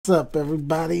What's up,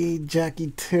 everybody?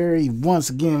 Jackie Terry.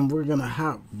 Once again, we're gonna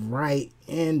hop right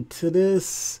into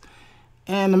this.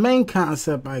 And the main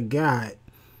concept I got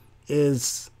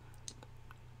is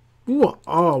we would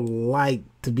all like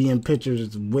to be in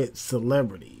pictures with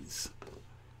celebrities.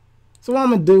 So what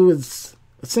I'm gonna do is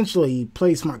essentially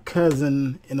place my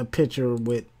cousin in a picture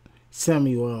with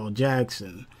Samuel L.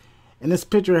 Jackson. And this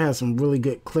picture has some really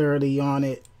good clarity on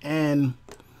it, and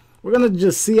we're gonna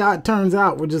just see how it turns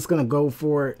out. We're just gonna go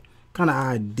for it. Kind of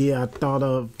idea I thought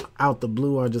of out the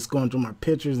blue. I was just going through my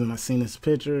pictures and I seen this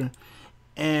picture,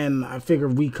 and I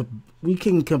figured we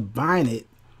can combine it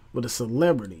with a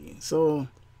celebrity. So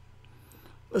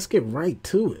let's get right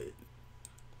to it.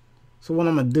 So what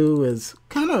I'm gonna do is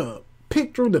kind of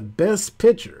pick through the best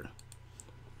picture.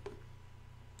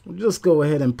 We'll just go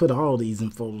ahead and put all these in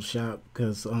Photoshop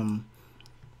because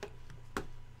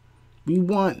we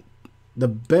want the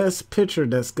best picture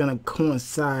that's gonna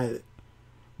coincide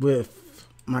with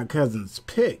my cousin's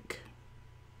pick.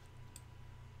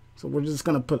 So we're just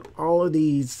gonna put all of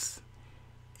these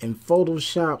in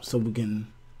Photoshop so we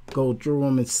can go through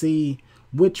them and see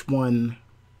which one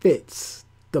fits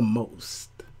the most.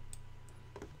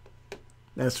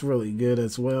 That's really good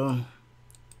as well.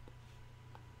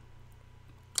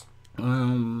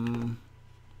 We'll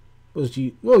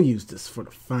use this for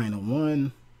the final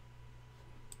one.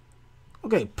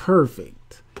 Okay,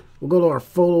 perfect. We'll go to our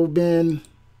photo bin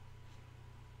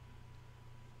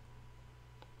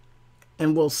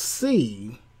and we'll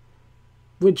see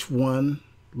which one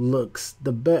looks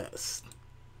the best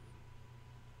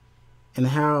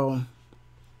and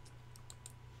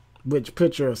which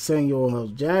picture of Samuel L.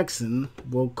 Jackson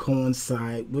will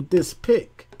coincide with this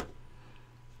pick.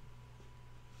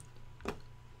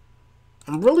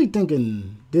 I'm really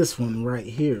thinking this one right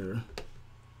here,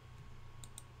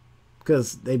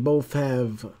 because they both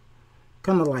have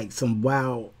kind of like some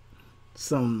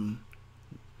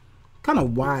kind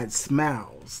of wide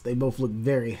smiles. They both look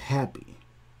very happy.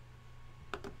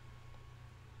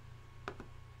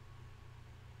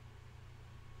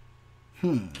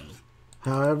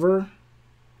 However,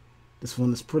 this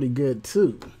one is pretty good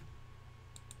too.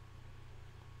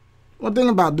 One thing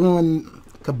about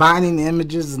combining the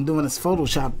images and doing this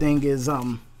Photoshop thing is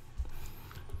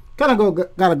gotta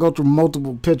go through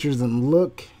multiple pictures and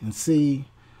look and see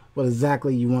what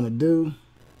exactly you want to do.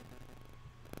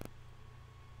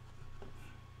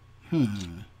 You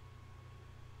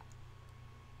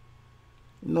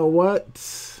know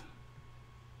what?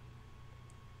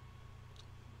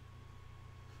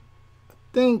 I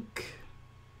think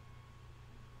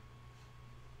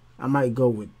I might go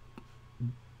with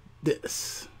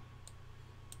this.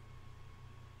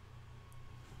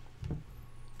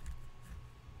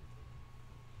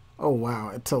 Oh wow,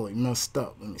 I totally messed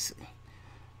up. Let me see. I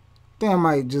think I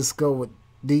might just go with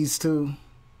these two.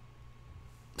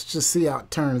 Let's just see how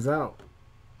it turns out.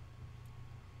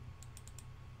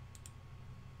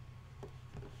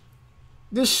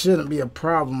 This shouldn't be a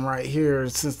problem right here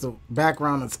since the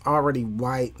background is already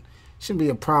white. Shouldn't be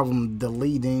a problem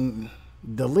deleting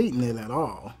it at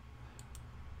all.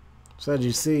 So as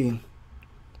you see,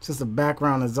 since the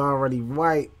background is already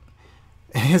white,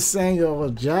 and Samuel L.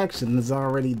 Jackson is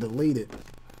already deleted.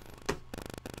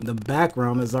 The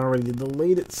background is already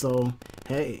deleted, so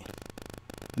hey,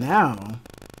 now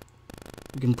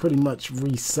you can pretty much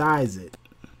resize it.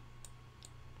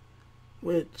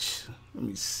 Which, let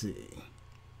me see.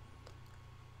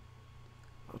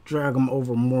 I'll drag them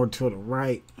over more to the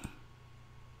right.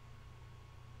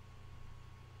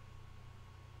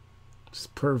 It's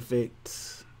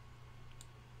perfect.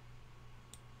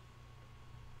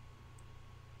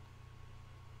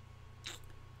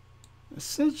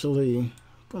 Essentially,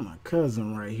 put my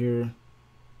cousin right here.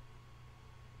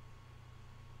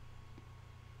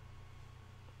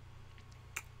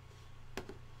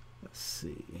 Let's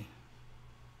see.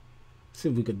 See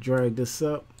if we could drag this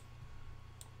up.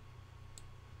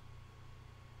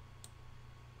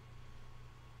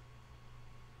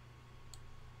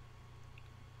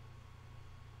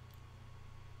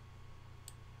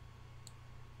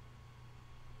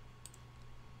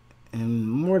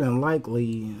 And more than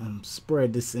likely,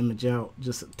 spread this image out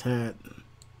just a tad.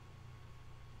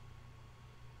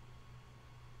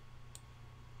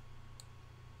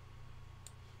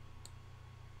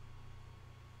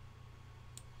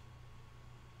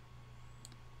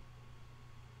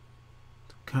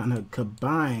 Kind of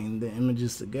combine the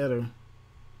images together.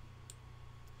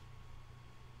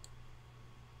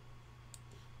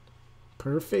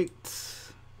 Perfect.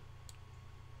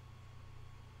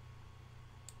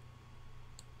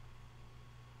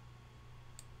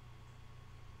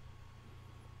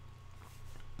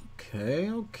 Okay.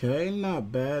 Okay,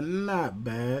 not bad, not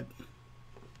bad.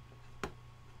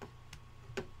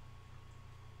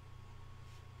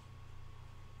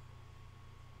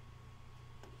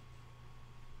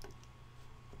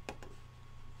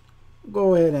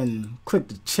 Go ahead and click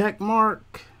the check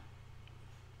mark.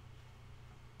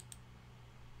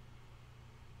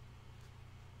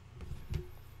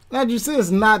 As you see,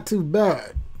 it's not too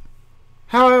bad.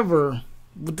 However,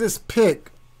 with this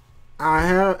pick,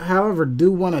 however,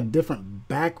 do want a different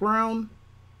background.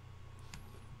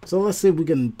 So let's see if we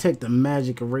can take the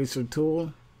magic eraser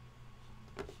tool.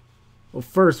 Well,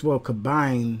 first we'll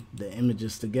combine the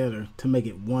images together to make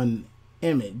it one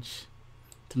image,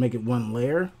 to make it one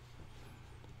layer.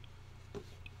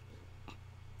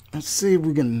 Let's see if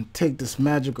we can take this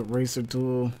magic eraser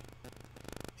tool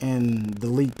and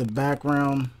delete the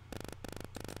background.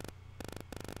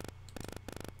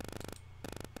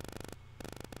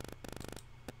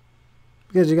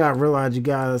 Because you gotta realize, you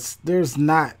guys, there's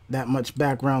not that much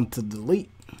background to delete.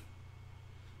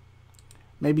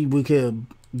 Maybe we could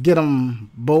get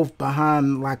them both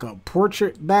behind like a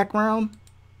portrait background.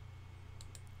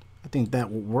 I think that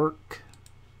will work.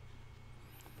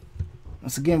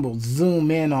 Once again, we'll zoom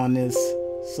in on this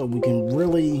so we can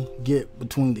really get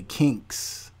between the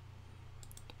kinks.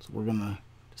 So we're gonna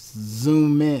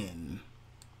zoom in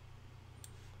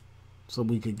so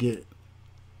we could get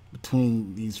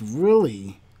between these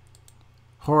really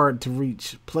hard to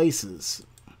reach places,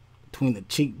 between the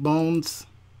cheekbones,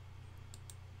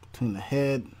 between the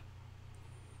head.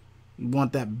 You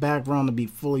want that background to be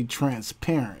fully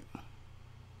transparent.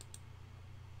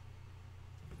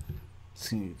 Let's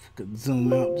see if we could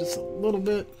zoom out just a little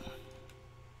bit.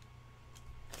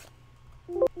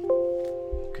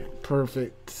 Okay,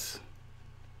 perfect.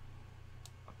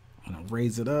 I'm gonna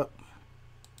raise it up.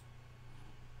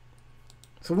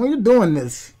 So when you're doing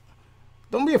this,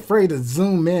 don't be afraid to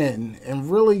zoom in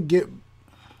and really get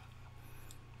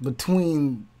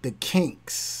between the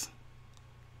kinks.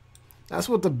 That's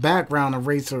what the background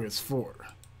eraser is for.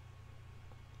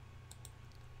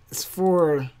 It's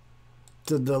for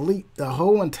to delete the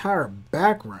whole entire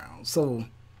background. So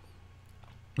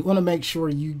you want to make sure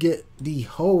you get the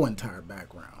whole entire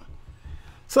background.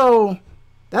 So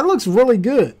that looks really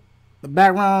good. The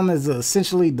background is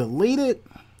essentially deleted.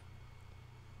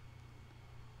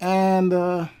 And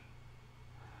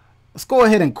let's go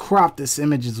ahead and crop this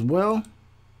image as well.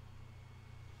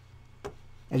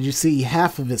 As you see,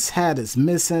 half of his hat is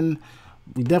missing.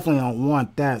 We definitely don't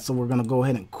want that, so we're going to go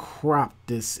ahead and crop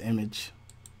this image.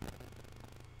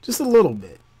 Just a little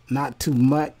bit, not too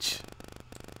much,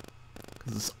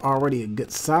 because it's already a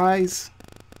good size.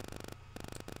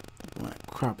 I'm going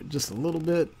to crop it just a little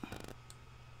bit.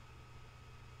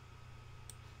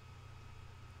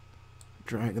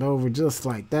 Drag it over just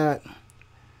like that.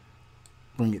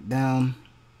 Bring it down.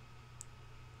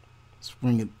 Let's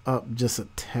bring it up just a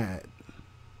tad.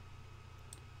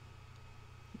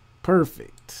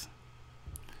 Perfect.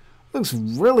 Looks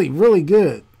really, really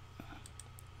good.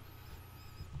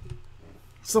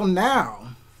 So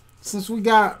now, since we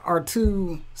got our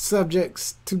two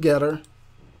subjects together,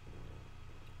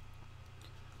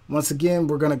 once again,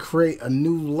 we're going to create a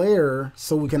new layer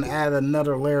so we can add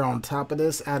another layer on top of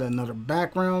this, add another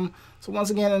background. So once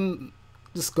again,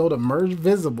 just go to Merge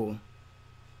Visible.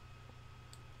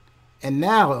 And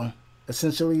now,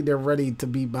 essentially, they're ready to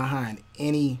be behind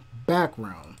any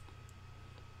background.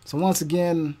 So once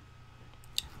again,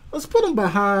 let's put them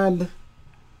behind,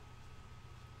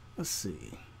 let's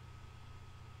see.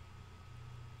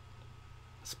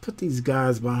 Let's put these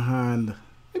guys behind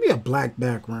maybe a black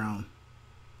background.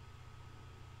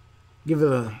 Give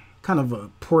it a kind of a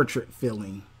portrait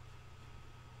feeling.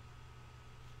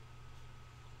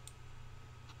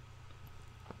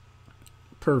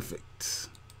 Perfect.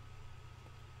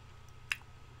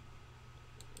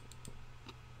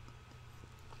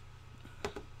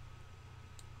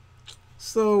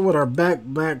 So with our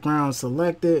background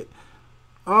selected,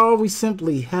 all we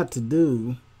simply have to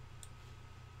do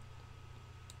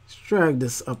is drag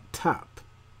this up top.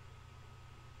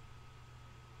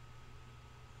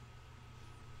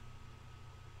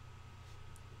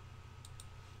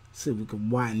 See if we can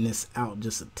widen this out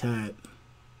just a tad.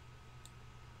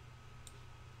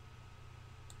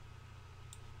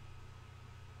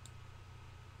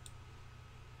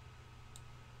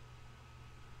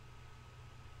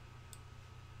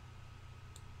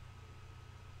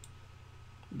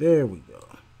 There we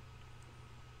go.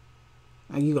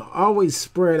 And you can always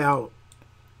spread out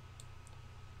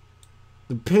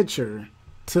the picture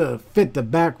to fit the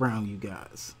background, you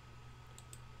guys.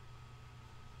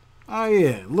 Oh yeah,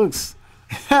 it looks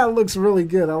that looks really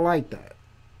good. I like that.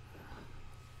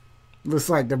 Looks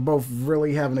like they're both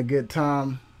really having a good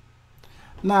time.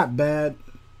 Not bad.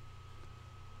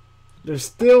 There's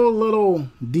still little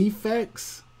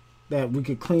defects that we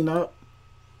could clean up.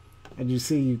 As you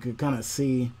see, you could kind of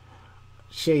see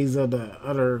shades of the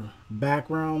other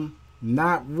background.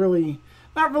 Not really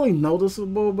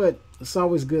noticeable, but it's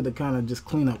always good to kind of just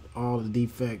clean up all the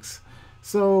defects.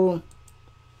 So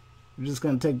I'm just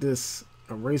going to take this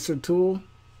eraser tool.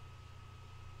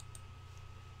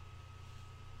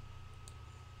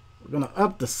 We're going to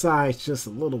up the size just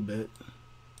a little bit.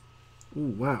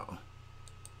 Ooh, wow.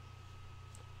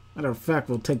 Matter of fact,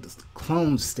 we'll take this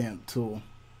clone stamp tool.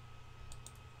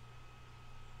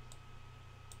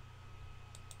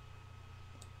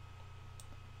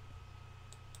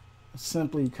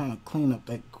 Simply kind of clean up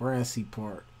that grassy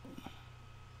part.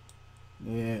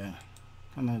 Yeah,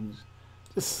 kind of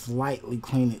just slightly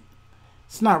clean it.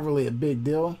 It's not really a big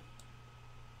deal,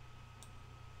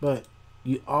 but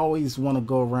you always want to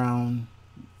go around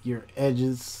your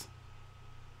edges.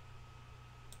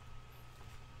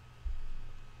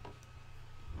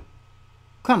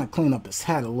 Kind of clean up his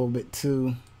hat a little bit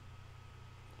too.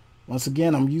 Once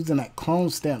again, I'm using that clone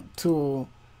stamp tool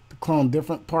to clone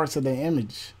different parts of the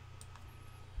image.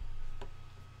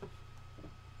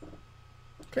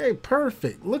 Okay,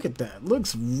 perfect. Look at that.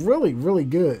 Looks really, really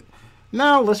good.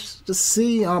 Now let's just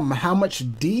see how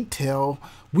much detail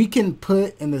we can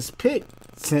put in this pic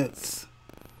since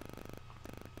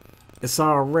it's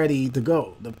all ready to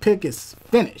go. The pic is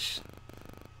finished.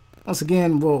 Once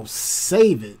again, we'll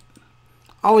save it.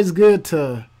 Always good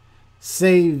to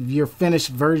save your finished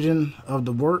version of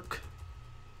the work.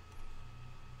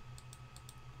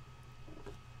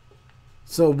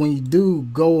 So when you do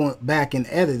go back and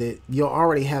edit it, you'll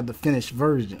already have the finished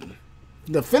version.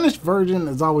 The finished version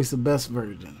is always the best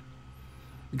version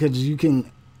because you can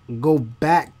go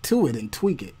back to it and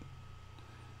tweak it.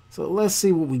 So let's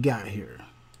see what we got here.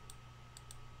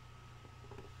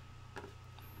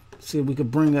 See if we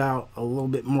could bring out a little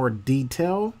bit more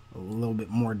detail, a little bit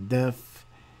more depth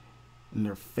in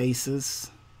their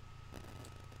faces.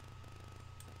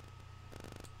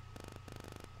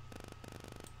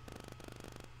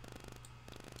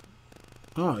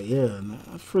 Oh yeah,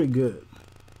 that's pretty good.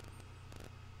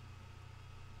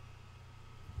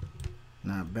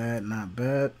 Not bad, not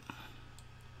bad.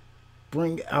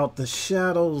 Bring out the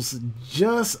shadows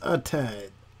just a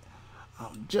tad.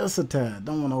 Just a tad.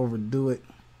 Don't want to overdo it.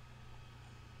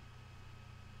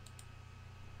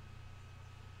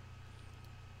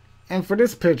 And for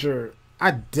this picture,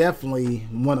 I definitely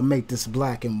want to make this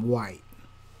black and white.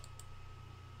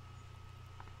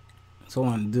 So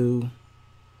what I'm do,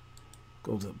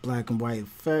 go to black and white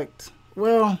effect.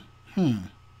 Well,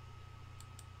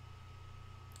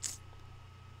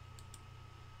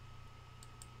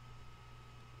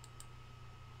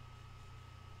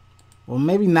 Well,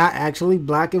 maybe not actually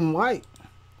black and white.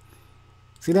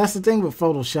 See, that's the thing with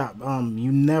Photoshop.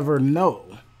 You never know.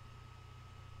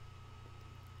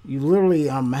 You literally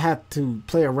have to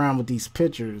play around with these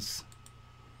pictures,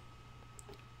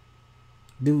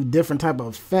 do different type of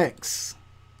effects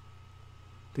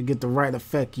to get the right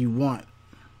effect you want.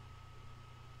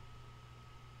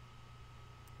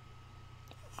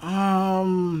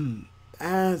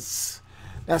 That's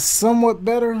somewhat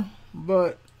better,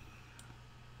 but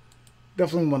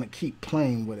definitely want to keep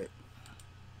playing with it.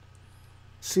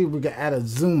 See if we can add a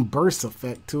zoom burst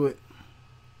effect to it.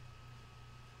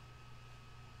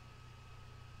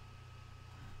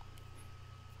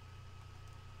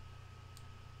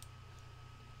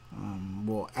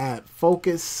 We'll add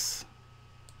focus.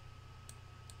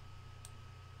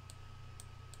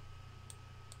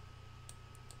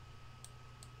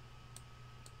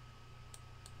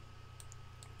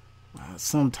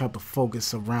 Some type of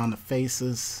focus around the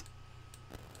faces.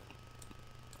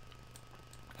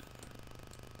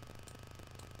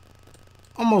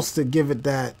 Almost to give it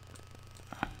that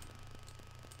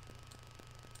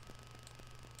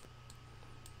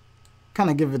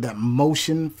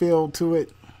motion feel to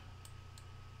it.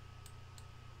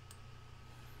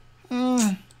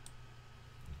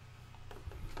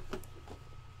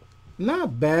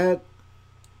 Not bad.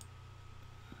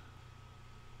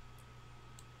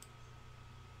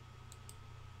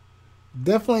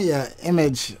 Definitely an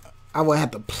image I would have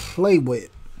to play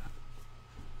with.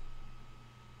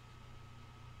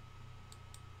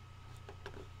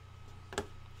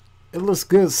 It looks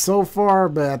good so far,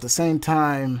 but at the same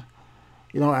time,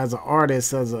 you know, as an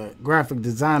artist, as a graphic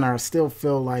designer, I still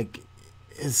feel like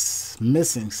it's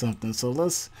missing something. So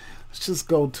let's just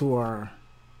go to our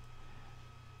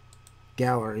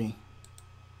gallery.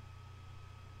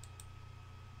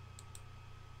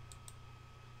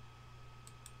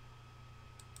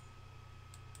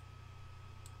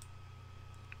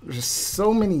 There's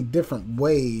so many different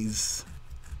ways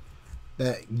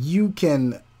that you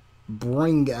can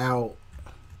bring out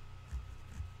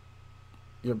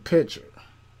your picture.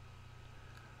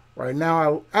 Right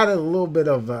now I added a little bit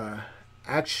of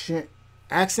accent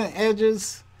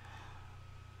edges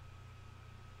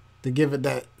to give it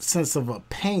that sense of a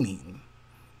painting,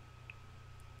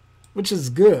 which is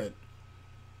good.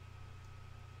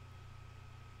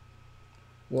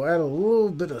 We'll add a little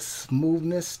bit of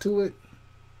smoothness to it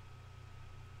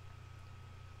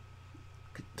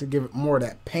to give it more of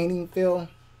that painting feel.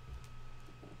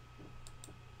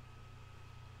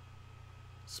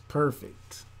 It's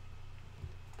perfect.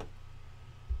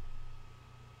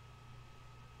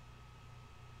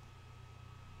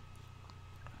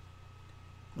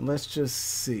 Let's just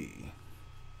see.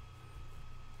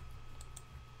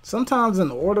 Sometimes in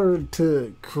order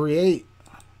to create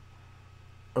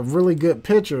a really good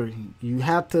picture, you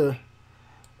have to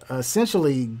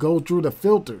essentially go through the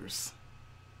filters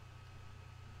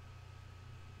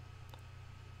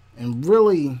and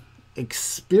really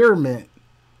experiment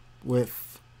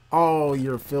with all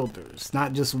your filters,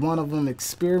 not just one of them.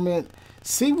 Experiment,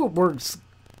 see what works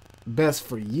best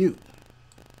for you.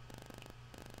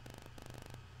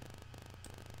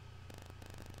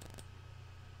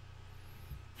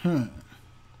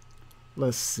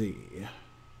 Let's see.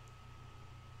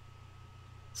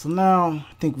 So now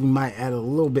I think we might add a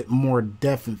little bit more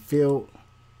depth and field.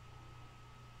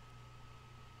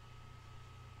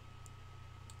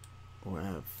 We'll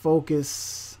add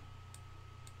focus,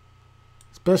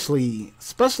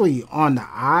 especially on the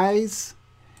eyes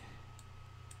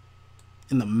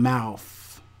and the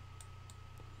mouth,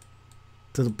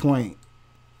 to the point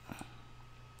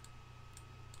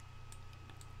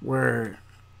where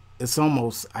it's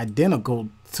almost identical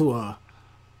to a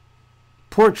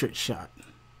portrait shot.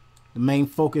 The main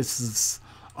focus is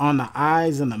on the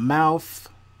eyes and the mouth.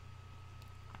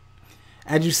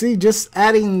 As you see, just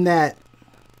adding that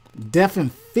depth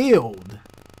and field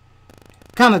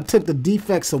kind of took the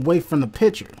defects away from the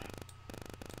picture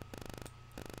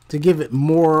to give it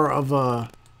more of a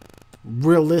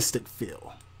realistic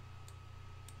feel.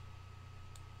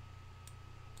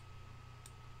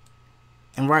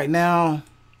 And right now,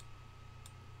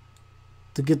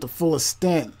 to get the full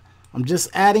extent, I'm just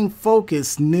adding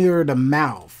focus near the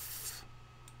mouth.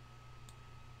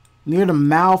 Near the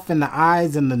mouth and the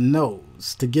eyes and the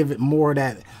nose to give it more of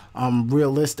that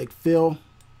realistic feel.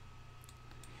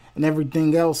 And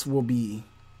everything else will be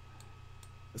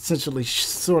essentially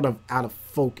sort of out of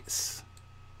focus.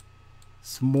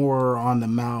 It's more on the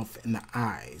mouth and the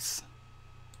eyes,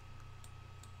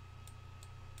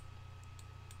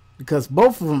 because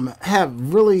both of them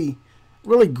have really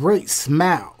great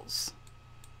smiles.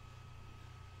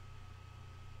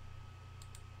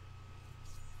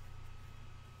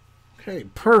 Okay,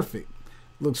 perfect.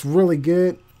 Looks really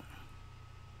good.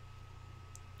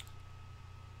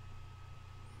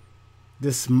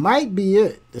 This might be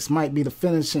it. This might be the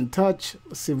finishing touch.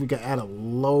 Let's see if we can add a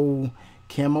low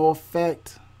camo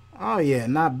effect. Oh yeah,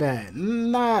 not bad.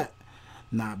 Not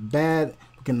bad.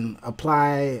 We can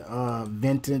apply a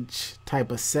vintage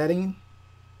type of setting.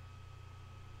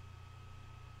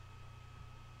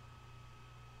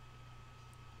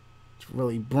 To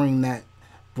really bring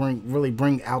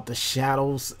out the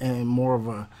shadows and more of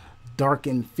a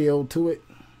darkened feel to it.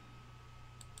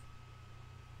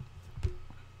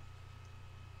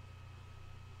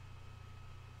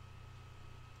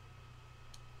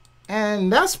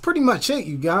 And that's pretty much it,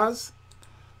 you guys.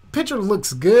 Picture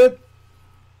looks good.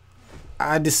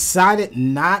 I decided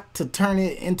not to turn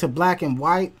it into black and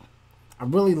white. I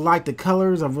really like the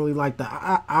colors. I really like the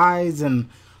eyes and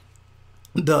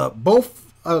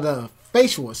both of the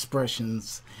facial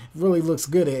expressions. It really looks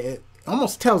good. It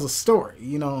almost tells a story,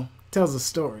 you know, tells a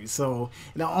story. So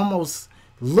it almost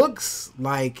looks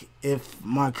like if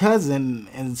my cousin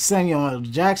and Samuel L.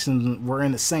 Jackson were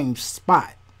in the same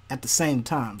spot at the same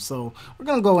time. So we're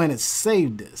gonna go ahead and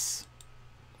save this.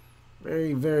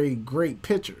 Very great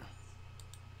picture.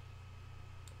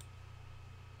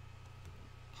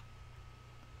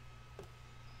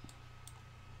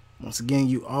 Once again,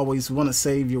 you always want to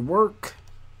save your work.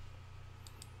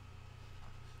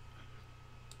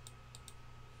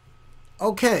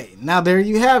 Okay, now there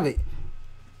you have it.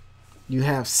 You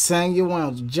have Samuel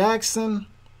L. Jackson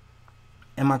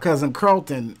and my cousin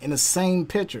Carlton in the same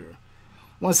picture.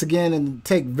 Once again, it didn't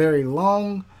take very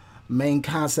long. Main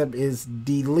concept is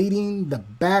deleting the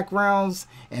backgrounds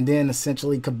and then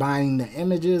essentially combining the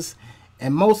images,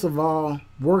 and most of all,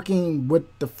 working with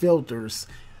the filters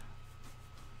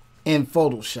in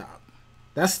Photoshop.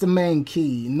 That's the main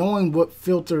key, knowing what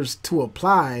filters to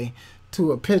apply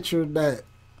to a picture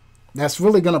that's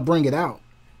really going to bring it out.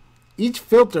 Each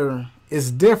filter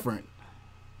is different,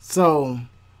 so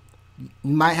you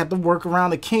might have to work around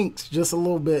the kinks just a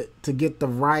little bit to get the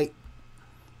right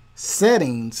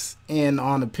settings in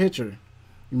on the picture.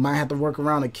 You might have to work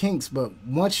around the kinks, but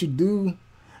once you do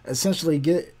essentially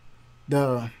get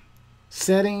the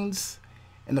settings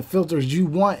and the filters you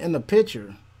want in the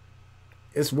picture,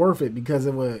 it's worth it, because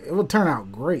it will turn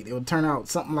out great. It will turn out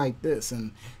something like this,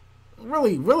 and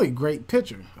really great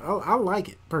picture. I like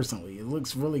it personally. It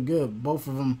looks really good. Both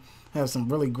of them have some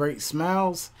really great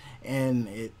smiles, and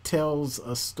it tells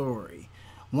a story.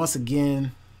 Once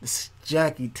again, this is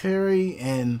Jackie Terry,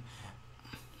 and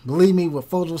believe me, with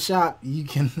Photoshop, you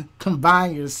can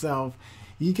combine yourself.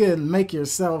 You can make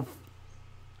yourself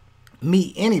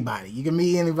meet anybody. You can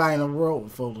meet anybody in the world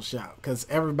with Photoshop, because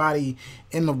everybody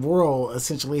in the world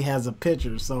essentially has a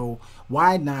picture. So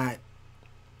why not,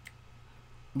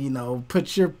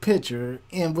 put your picture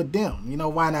in with them?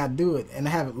 Why not do it and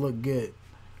have it look good?